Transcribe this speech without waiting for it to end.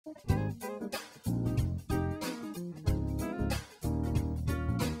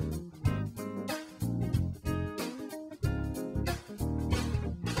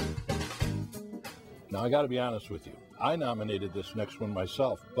Now, I got to be honest with you. I nominated this next one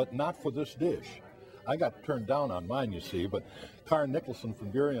myself, but not for this dish. I got turned down on mine, you see, but Karen Nicholson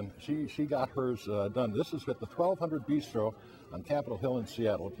from Burien, she got hers done. This is at the 1200 Bistro on Capitol Hill in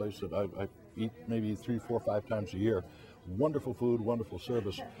Seattle, a place that I eat maybe 3, 4, 5 times a year. Wonderful food, wonderful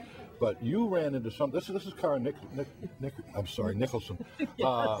service. But you ran into some, this is Karen Nicholson.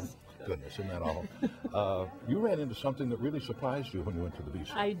 Yes. Goodness, isn't that awful? You ran into something that really surprised you when you went to the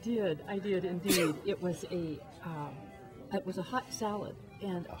Bistro. I did indeed. It was a hot salad.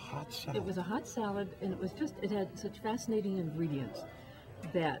 And a hot salad. It was a hot salad, and it had such fascinating ingredients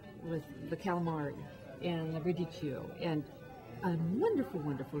that with the calamari and the radicchio and a wonderful,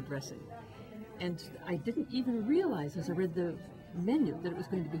 wonderful dressing. And I didn't even realize as I read the menu that it was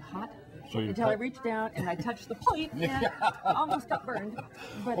going to be hot until I reached down and I touched the plate and almost got burned.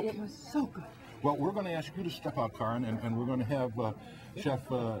 But okay. It was so good. Well, we're going to ask you to step out, Karen, and we're going to have Chef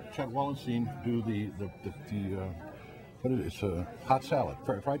Chet Wallenstein do the what is it? It's a hot salad,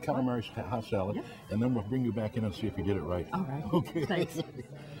 fried calamari hot salad, yep. And then we'll bring you back in and see if you did it right. All right. Okay. Thanks.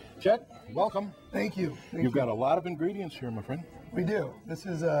 Chet, welcome. Thank you. You've got a lot of ingredients here, my friend. We do. This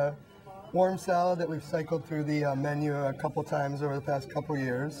is a warm salad that we've cycled through the menu a couple times over the past couple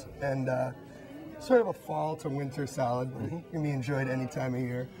years, and sort of a fall to winter salad. It can be enjoyed any time of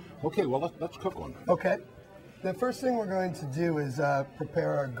year. Okay, well, let's cook one. Okay. The first thing we're going to do is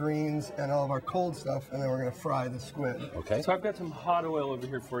prepare our greens and all of our cold stuff, and then we're going to fry the squid. Okay. So I've got some hot oil over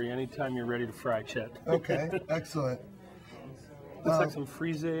here for you anytime you're ready to fry, Chet. Okay, excellent. Looks like some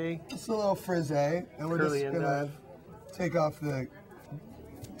frisee. Just a little frisee, and we're just going to take off the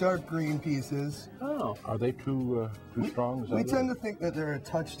dark green pieces. Oh. Are they too strong? We tend to think that they're a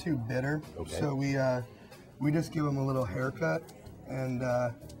touch too bitter, okay. So we just give them a little haircut, and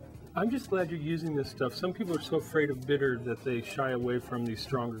I'm just glad you're using this stuff. Some people are so afraid of bitter that they shy away from these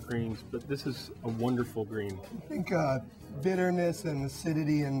stronger greens, but this is a wonderful green. I think bitterness and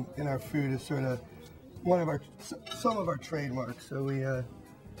acidity in our food is sort of some of our trademarks, so we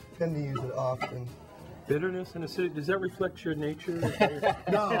tend to use it often. Bitterness and acidity, does that reflect your nature?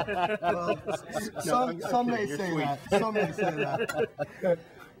 No. Well, some may say that. Some may say that.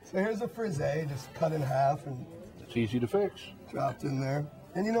 So here's a frisee, just cut in half and it's easy to fix. Dropped in there.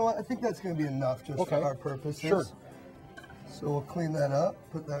 And you know what? I think that's going to be enough just for our purposes. Sure. So we'll clean that up,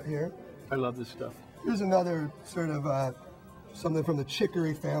 put that here. I love this stuff. Here's another sort of something from the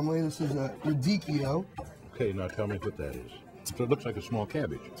chicory family. This is a radicchio. Okay, now tell me what that is. So it looks like a small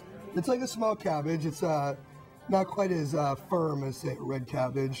cabbage. It's like a small cabbage. It's not quite as firm as, say, red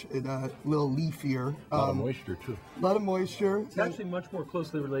cabbage. It's a little leafier. A lot of moisture, too. A lot of moisture. It's actually much more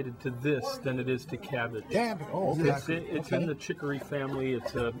closely related to this than it is to cabbage. Cabbage. Oh, okay. Exactly. It's in the chicory family.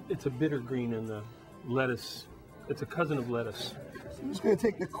 It's a bitter green in the lettuce. It's a cousin of lettuce. So I'm just going to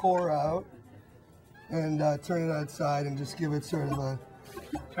take the core out and turn it outside and just give it sort of a...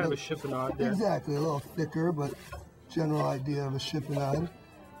 Kind of a chiffonade there. Exactly. A little thicker, but general idea of a chiffonade.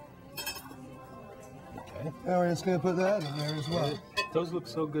 And we're just going to put that in there as well. Those look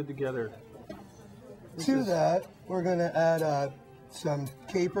so good together. To that, we're going to add some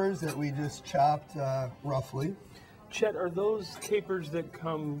capers that we just chopped roughly. Chet, are those capers that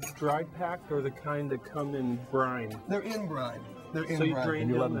come dry packed or the kind that come in brine? They're in brine. They're in so you brine.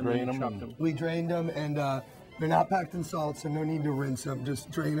 drained them and then you chopped them? We drained them, and they're not packed in salt, so no need to rinse them.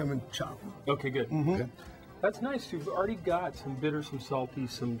 Just drain them and chop them. Okay, good. Okay. That's nice. You've already got some bitter, some salty,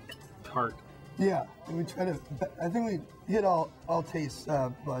 some tart. Yeah, and we try to. I think we hit all taste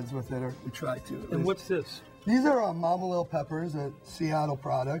buds with it, or we try to. And what's this? These are Mama Lil peppers, a Seattle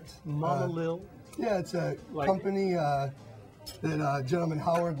product. Mama Lil? Yeah, it's a company that gentleman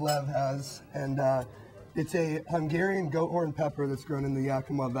Howard Lev has, and it's a Hungarian goat horn pepper that's grown in the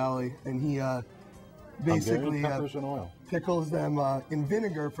Yakima Valley, and he basically pickles them in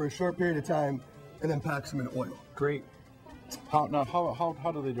vinegar for a short period of time, and then packs them in oil. Great. How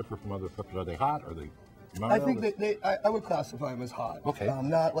do they differ from other peppers? Are they hot? Are they mild? I think I would classify them as hot. Okay.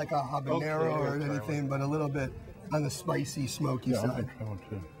 Not like a habanero or anything, but a little bit on the spicy, smoky side.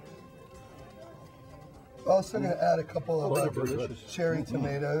 Also going to add a couple of cherry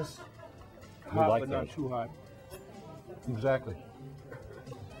tomatoes. Hot, but not too hot. Exactly.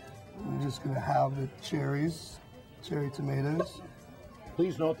 I'm just going to have the cherry tomatoes.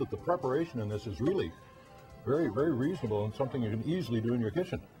 Please note that the preparation in this is really very, very reasonable and something you can easily do in your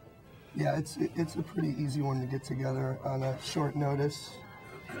kitchen. Yeah, it's a pretty easy one to get together on a short notice.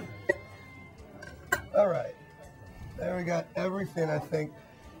 All right, there we got everything, I think.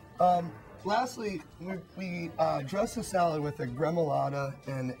 Lastly, we dress the salad with a gremolata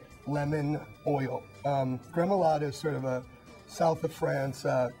and lemon oil. Gremolata is sort of a south of France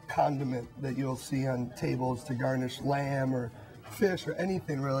condiment that you'll see on tables to garnish lamb or fish or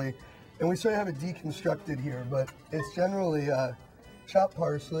anything really. And we sort of have it deconstructed here, but it's generally chopped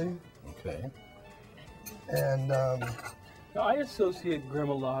parsley. Okay. And now, I associate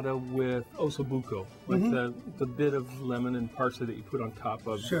gremolata with ossobuco, with the bit of lemon and parsley that you put on top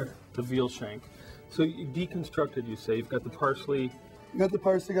of the veal shank. So you deconstructed, you say. You've got the parsley. You got the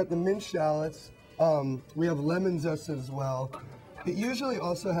parsley, got the minced shallots. We have lemon zest as well. It usually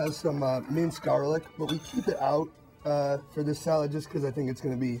also has some minced garlic, but we keep it out for this salad just because I think it's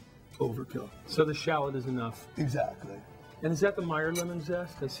going to be overkill. So the shallot is enough. Exactly. And is that the Meyer lemon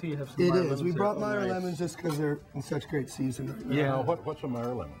zest? I see you have some It Meyer is. lemons We there. brought Oh, Meyer nice. lemons just because they're in such great season right now. Yeah. Now, what's a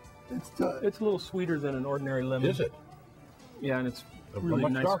Meyer lemon? It's It's a little sweeter than an ordinary lemon. Is it? Yeah, and it's A really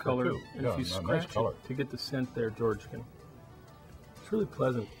much nice darker, color. too. And Yeah, if you a nice scratch color. it to get the scent there, George can. It's really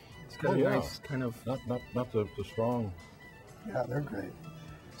pleasant. It's got Oh, a yeah. nice kind of. Not the strong. Yeah, they're great.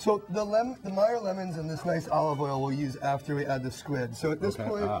 So the Meyer lemons and this nice olive oil we'll use after we add the squid. So at this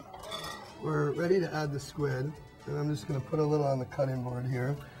point, we're ready to add the squid. And I'm just going to put a little on the cutting board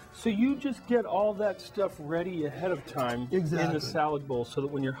here. So you just get all that stuff ready ahead of time in Exactly. the salad bowl, so that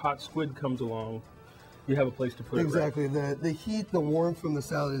when your hot squid comes along, you have a place to put it. Exactly. The heat, the warmth from the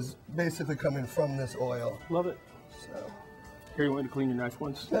salad is basically coming from this oil. Love it. So Here, you want me to clean your knife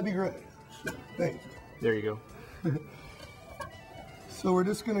once? that'd be great. Thank you. There you go. So we're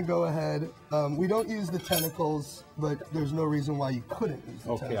just going to go ahead. We don't use the tentacles, but there's no reason why you couldn't use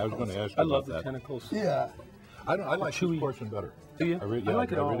the Okay, tentacles. I was going to ask I you love about the that. tentacles. Yeah. I like Chewy. this portion better. Do you? I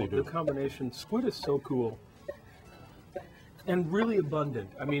like it all. really do. The combination. Squid is so cool. And really abundant.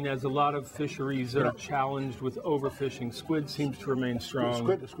 I mean, as a lot of fisheries are challenged with overfishing, squid seems to remain strong.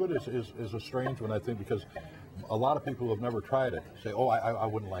 Squid is a strange one, I think, because a lot of people who have never tried it say, "Oh, I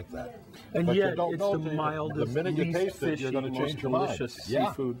wouldn't like that." And But yet, you don't it's know the till mildest, the minute you least taste it, fishy, you're going to most change your mind. delicious Yeah.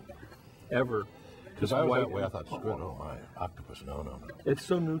 seafood ever. Because I was white that way. I and- thought squid. Oh my, octopus. No. It's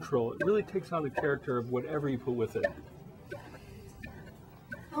so neutral. It really takes on the character of whatever you put with it.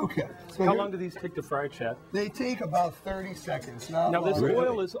 Okay. So How here- long do these take to fry, Chet? They take about 30 seconds. Not Now, this longer.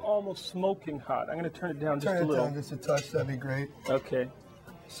 oil is almost smoking hot. I'm going to turn it down just Turn a it little. down just a touch. That'd be great. Okay,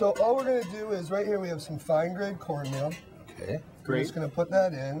 So all we're going to do is right here we have some fine grade cornmeal. Okay. We're great. just going to put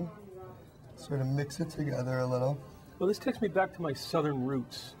that in. Sort of mix it together a little. Well, this takes me back to my southern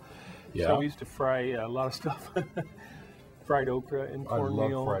roots. Yeah. So we used to fry a lot of stuff. Fried okra and I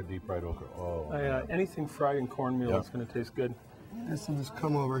cornmeal. love deep fried okra. Oh. Anything fried in cornmeal Yeah. is going to taste good. This will just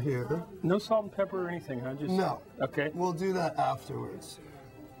come over here. No salt and pepper or anything, huh? Just No. Okay. We'll do that afterwards.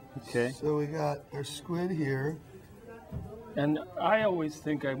 Okay. So we got our squid here. And I always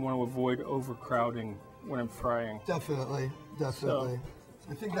think I want to avoid overcrowding when I'm frying. Definitely.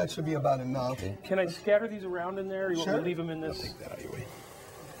 I think that should be about enough. Can I scatter these around in there? Or you want me Sure. to leave them in this? That out of your way.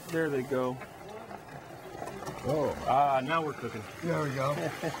 There they go. Oh. Now we're cooking. There we go.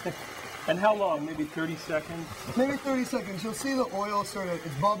 And how long? Maybe 30 seconds? Maybe 30 seconds. You'll see the oil sort of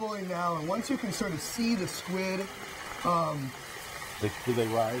is bubbling now, and once you can sort of see the squid, Do they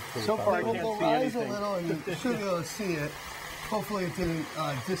rise? To the So top? far, I it'll can't see rise anything. a little, and you should be able to see it. Hopefully, it didn't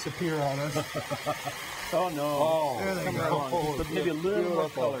disappear on us. Oh no. Oh, There they Come go. on. But maybe a little more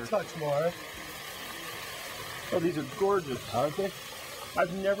Beautiful. color. Touch more. Oh, these are gorgeous. Aren't they?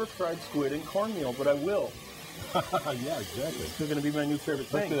 I've never fried squid in cornmeal, but I will. Yeah, exactly. They're going to be my new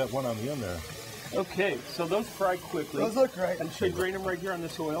favorite Let's thing. do that one on the end there. Okay, so those fry quickly. Those look great. And should I drain them right here on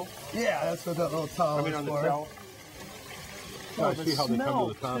this oil? Yeah, that's what that little towel I mean, is on the for. towel. I the see how they come smell,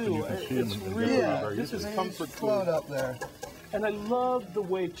 to the top and too. you can see them. It's and really- they're Yeah, very this is easily. They comfort just float food. up there. And I love the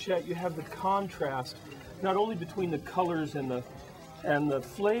way, Chet, you have the contrast, not only between the colors and the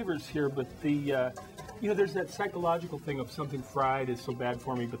flavors here, but the there's that psychological thing of something fried is so bad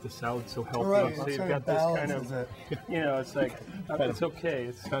for me, but the salad's so healthy. Right, So it you've sort got of this kind balances of, it. it's like it's okay.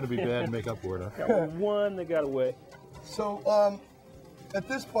 It's Kind of be bad and make up for it, huh? got one that got away. So, at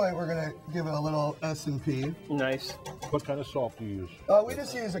this point, we're gonna give it a little S&P. Nice. What kind of salt do you use? We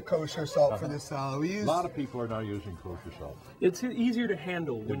just use a kosher salt for this salad. We A use lot of people are now using kosher salt. It's easier to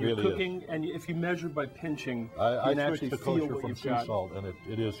handle when you're really is. cooking, and if you measure by pinching, you I can actually switched to feel kosher what from you've sea got. salt, and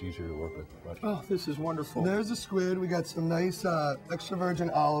it is easier to work with. But Oh, this is wonderful. There's the squid. We got some nice extra virgin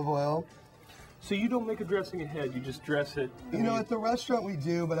olive oil. So you don't make a dressing ahead; you just dress it. You know, at the restaurant we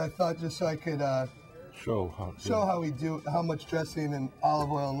do, but I thought just so I could show how. show how we do, how much dressing and olive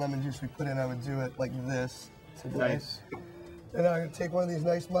oil and lemon juice we put in, I would do it like this today. Nice. And I'm gonna take one of these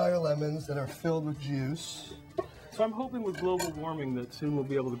nice Meyer lemons that are filled with juice. So I'm hoping with global warming that soon we'll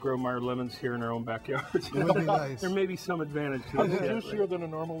be able to grow Meyer lemons here in our own backyards. It would be nice. There may be some advantage to Are it. they Yeah, juicier than a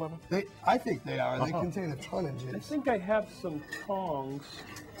normal lemon? I think they are. They contain a ton of I juice. think I have some tongs.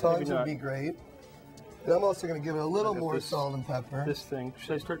 Tongs Maybe would not. be great. And I'm also going to give it a little got more this- salt and pepper. This thing.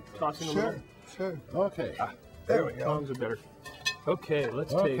 Should I start tossing a Sure, little? sure. Okay. There we go. Tongs are better. Okay,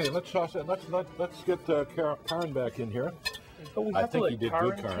 let's Okay, taste. let's toss it. Let's get Karen back in here. Oh, we I have to think let you did Karen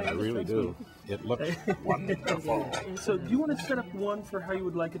good, Karen. I taste really this do. one. It looks wonderful. So do you want to set up one for how you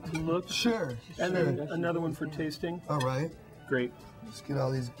would like it to look? Sure. And sure. then another one for tasting? All right. Great. Let's get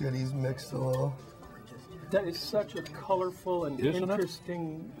all these goodies mixed a little. That is such a colorful and Isn't it?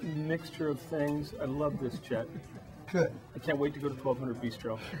 interesting mixture of things. I love this, Chet. Good. I can't wait to go to 1200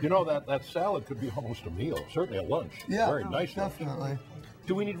 Bistro. You know, that salad could be almost a meal, certainly a lunch. Yeah, Very nice lunch. definitely.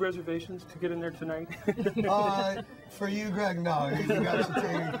 Do we need reservations to get in there tonight? For you, Greg, no. You got you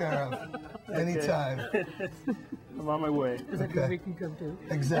taken care of. Anytime. I'm on my way. Is that where we can come to?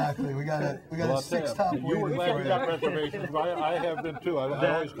 Exactly. We got a Well, I'll tell six you, top you were waiting glad for you you. got reservations. I have been too.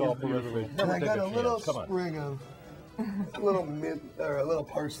 I always call for reservations. And Never I take got a little chance. Come on. sprig of a little mint or a little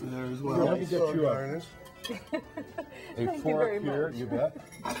parsley there as well. Let me get So you a- garnish. A Thank you fork very here, much. you bet.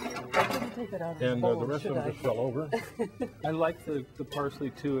 I didn't take it out of the And bowl, the rest of should them I? just fell over. I like the parsley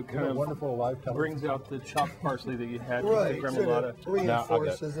too. It Isn't kind it of wonderful live television? brings out the chopped parsley that you had Right. with the So gremolata. it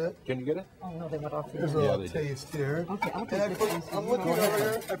reinforces it. Can you get it? Oh no, they went off the There's a end. Yeah, little they did. taste here. Okay, I'll And take the taste. I'm looking over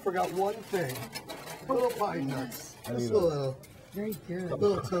here. I forgot one thing. Little pine nuts. Just a little Very good.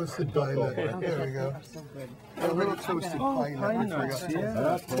 toasted pine nut. There we go. Are so good. A little toasted pine nut. Pine I nuts, forgot yeah, to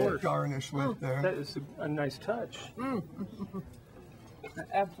of course. garnish with there. That is a nice touch.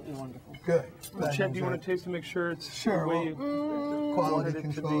 Absolutely wonderful. Good. Chet, do you want to taste to make sure it's Sure, the way well- you quality wanted it to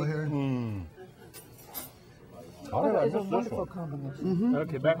control be? here? How did I It's a miss this wonderful one? combination.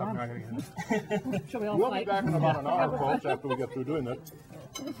 Okay, back up. I'm not going to get it. Shall we all We'll be fight? back in about an hour, folks, after we get through doing this.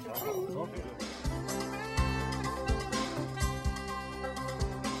 Okay.